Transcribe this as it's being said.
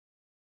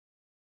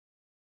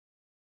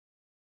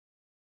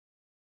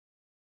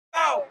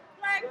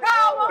Black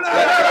power!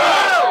 Black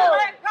power!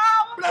 Black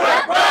power!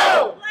 Black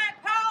power!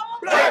 Black power!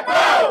 Black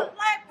power!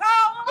 Black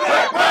power!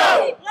 Black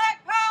power! Black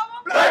power!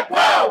 Black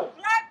power!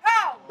 Black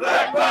power!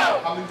 Black power!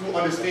 How many people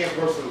understand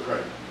personal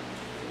credit?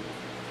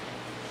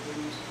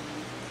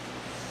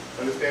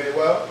 Understand it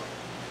well?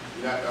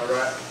 Not all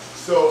right.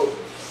 So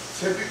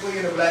typically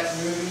in the black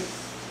community,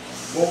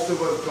 most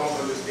of us don't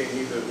understand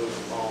either of those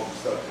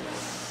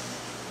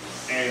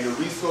subjects. And the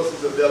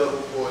resources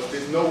available for us,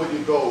 there's nowhere to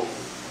go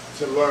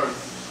to learn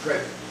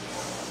credit.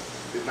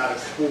 There's not a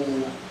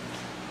school.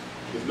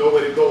 There's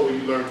nowhere to go when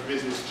you learn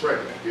business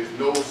credit. There's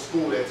no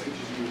school that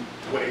teaches you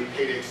what a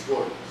payday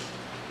score is.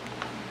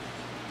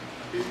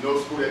 There's no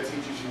school that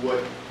teaches you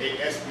what a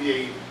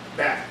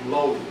SBA-backed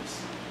loan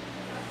is.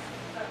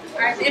 All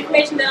right, the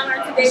information that I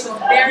learned today was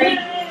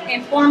very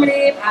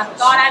informative. I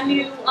thought I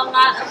knew a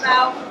lot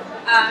about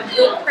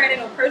good credit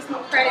or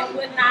personal credit and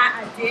whatnot.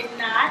 I did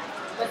not.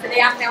 But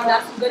today I found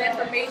out some good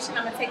information.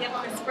 I'm going to take it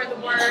home and spread the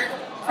word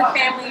to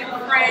family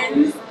and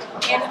friends.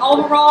 And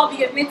overall,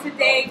 the event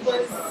today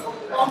was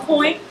on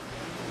point.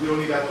 We don't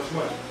need that much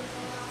money.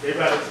 They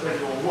rather spend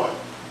it on what?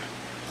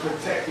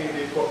 Protecting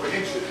their corporate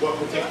interest. What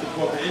protects the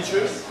corporate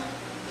interest?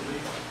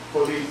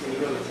 Police and the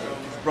military.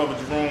 Brother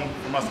Jerome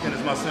from My Skin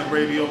Is My Sin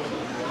Radio.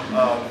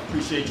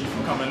 Appreciate you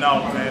for coming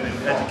out, man,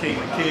 and educating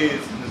the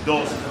kids and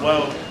adults as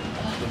well.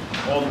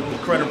 All the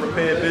credit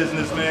repair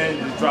business, man,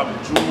 just dropping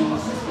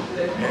jewels.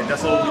 And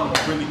that's all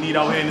we really need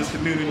out here in this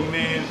community,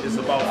 man. It's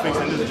about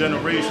fixing this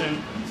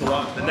generation so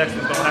the next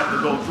ones don't have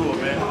to go through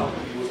it, man.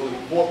 It was only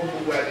 4 people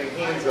who had their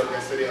hands up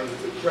that said they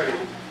understood credit.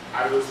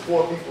 Out of those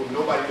 4 people,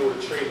 nobody knew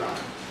the trade line.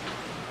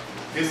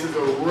 This is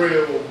a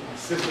real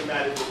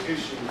systematic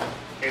issue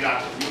in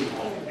our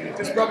community.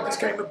 This brother just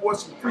came to bring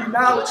some free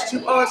knowledge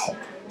to us,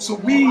 so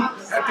we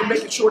have to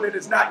make sure that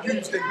it's not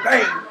used in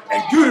vain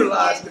and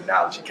utilize the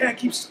knowledge. You can't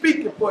keep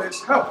speaking for his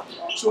help.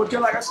 So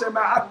again, like I said,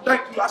 man, I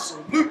thank you, I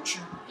salute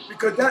you,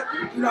 because that,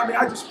 you know what I mean,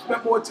 I just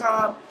spent more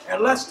time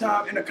and less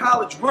time in a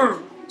college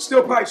room,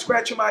 still probably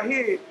scratching my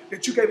head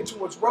that you gave it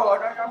to us raw.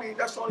 I mean,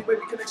 that's the only way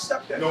we can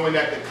accept that. Knowing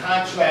that the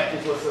contract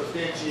is what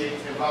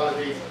substantiates and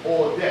validates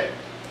all debt,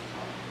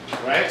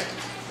 right?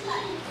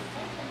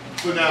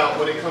 So now,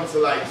 when it comes to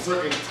like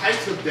certain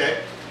types of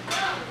debt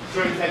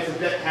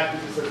have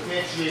to be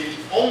substantiated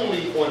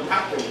only on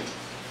document.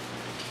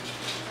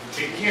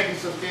 It can't be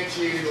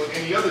substantiated on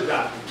any other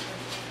document.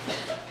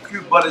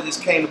 QueButter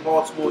just came to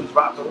Baltimore and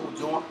dropped the whole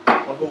joint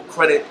on the whole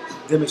credit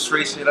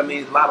demonstration. I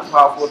mean, a lot of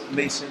powerful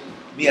information.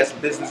 Me as a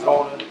business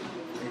owner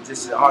and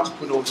just an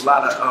entrepreneur, with a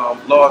lot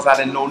of laws I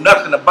didn't know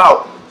nothing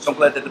about. So I'm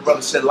glad that the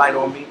brother shed light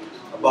on me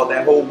about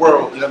that whole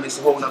world. You know what I mean? It's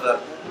a whole other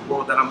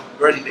world that I'm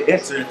ready to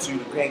enter into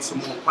to gain some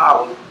more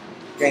power,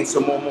 gain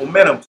some more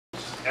momentum.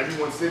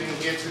 Everyone sitting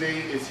here today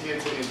is here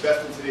to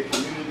invest into their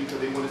community because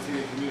they want to see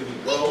their community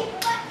grow.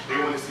 They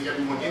want to see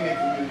everyone in their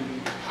community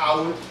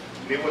empowered.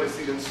 They want to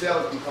see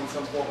themselves become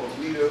some form of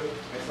leader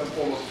and some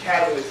form of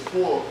catalyst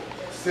for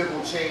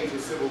civil change and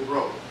civil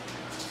growth.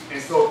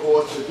 And so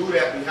for us to do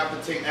that, we have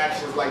to take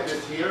actions like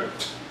this here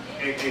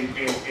and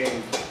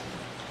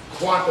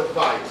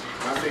quantify it.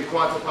 When I say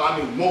quantify, I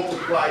mean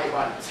multiply it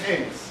by the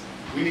tens.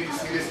 We need to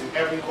see this in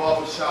every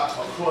barbershop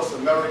across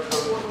America.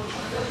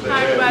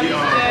 Hi everybody,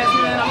 it's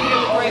Jasmine. I'm here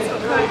with Grace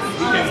for Cuts.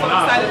 I'm so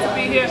excited to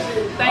be here.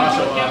 Thank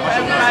you again for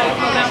everybody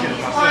for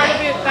being part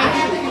of it. Thank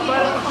you to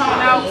QueButter for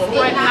coming out,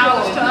 spreading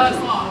knowledge to us.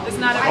 It's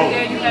not every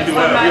day you have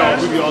somebody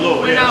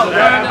went out,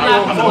 learned a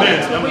lot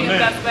before we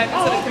invest back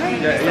into the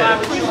community. So I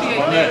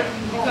appreciate that,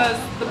 because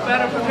the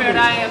better prepared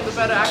I am, the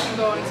better I can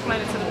go and explain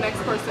it to the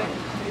next person.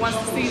 Once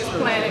the seed is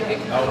planted,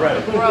 it can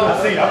grow,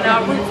 and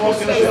our roots will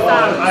stay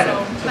solid. So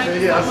thank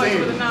you so much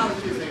for the knowledge.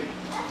 It's a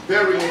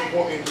very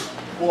important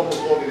form of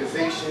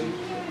organization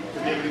to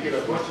be able to get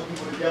a bunch of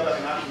people together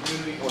in our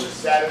community on a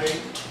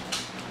Saturday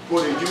for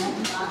the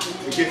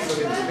youth to get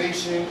some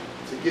information,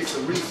 to get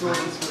some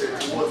resources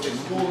towards their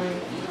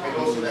schooling, and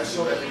also that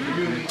show that the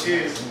community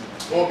is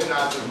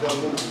organized as one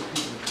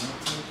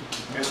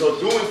movement. And so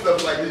doing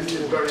stuff like this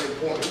is very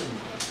important.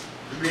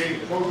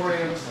 Creating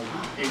programs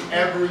in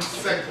every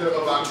sector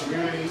of our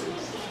community.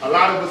 A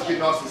lot of us get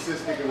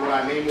narcissistic and want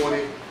our name on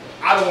it.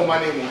 I don't want my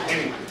name on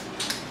anything.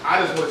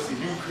 I just want to see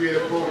you create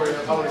a program.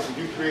 I want to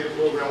see you create a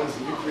program. I want to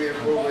see you create a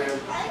program.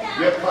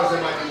 Your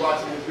cousin might be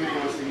watching this video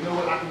and say, you know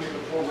what, I can make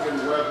a program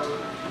wherever.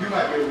 You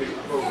might be able to make a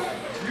program.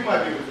 You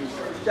might be able to do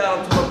something. Shout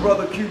out to my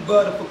brother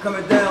QueButter for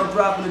coming down,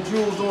 dropping the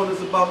jewels on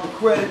us about the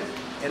credit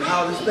and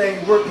how this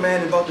thing works, man,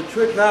 and about the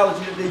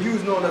technology that they're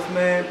using on us,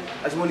 man.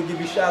 I just want to give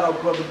you a shout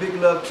out, brother. Big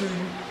love to you.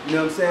 You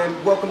know what I'm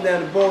saying? Welcome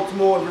down to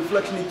Baltimore,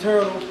 Reflection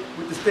Eternal,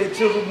 with the Stay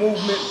Chisel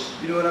movement.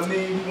 You know what I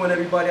mean? We want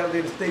everybody out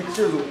there to stay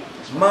chiseled.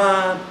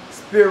 Mind,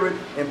 spirit,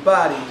 and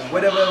body.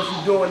 Whatever else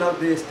you're doing out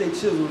there, stay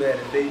chiseled at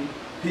it, baby.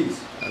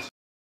 Peace.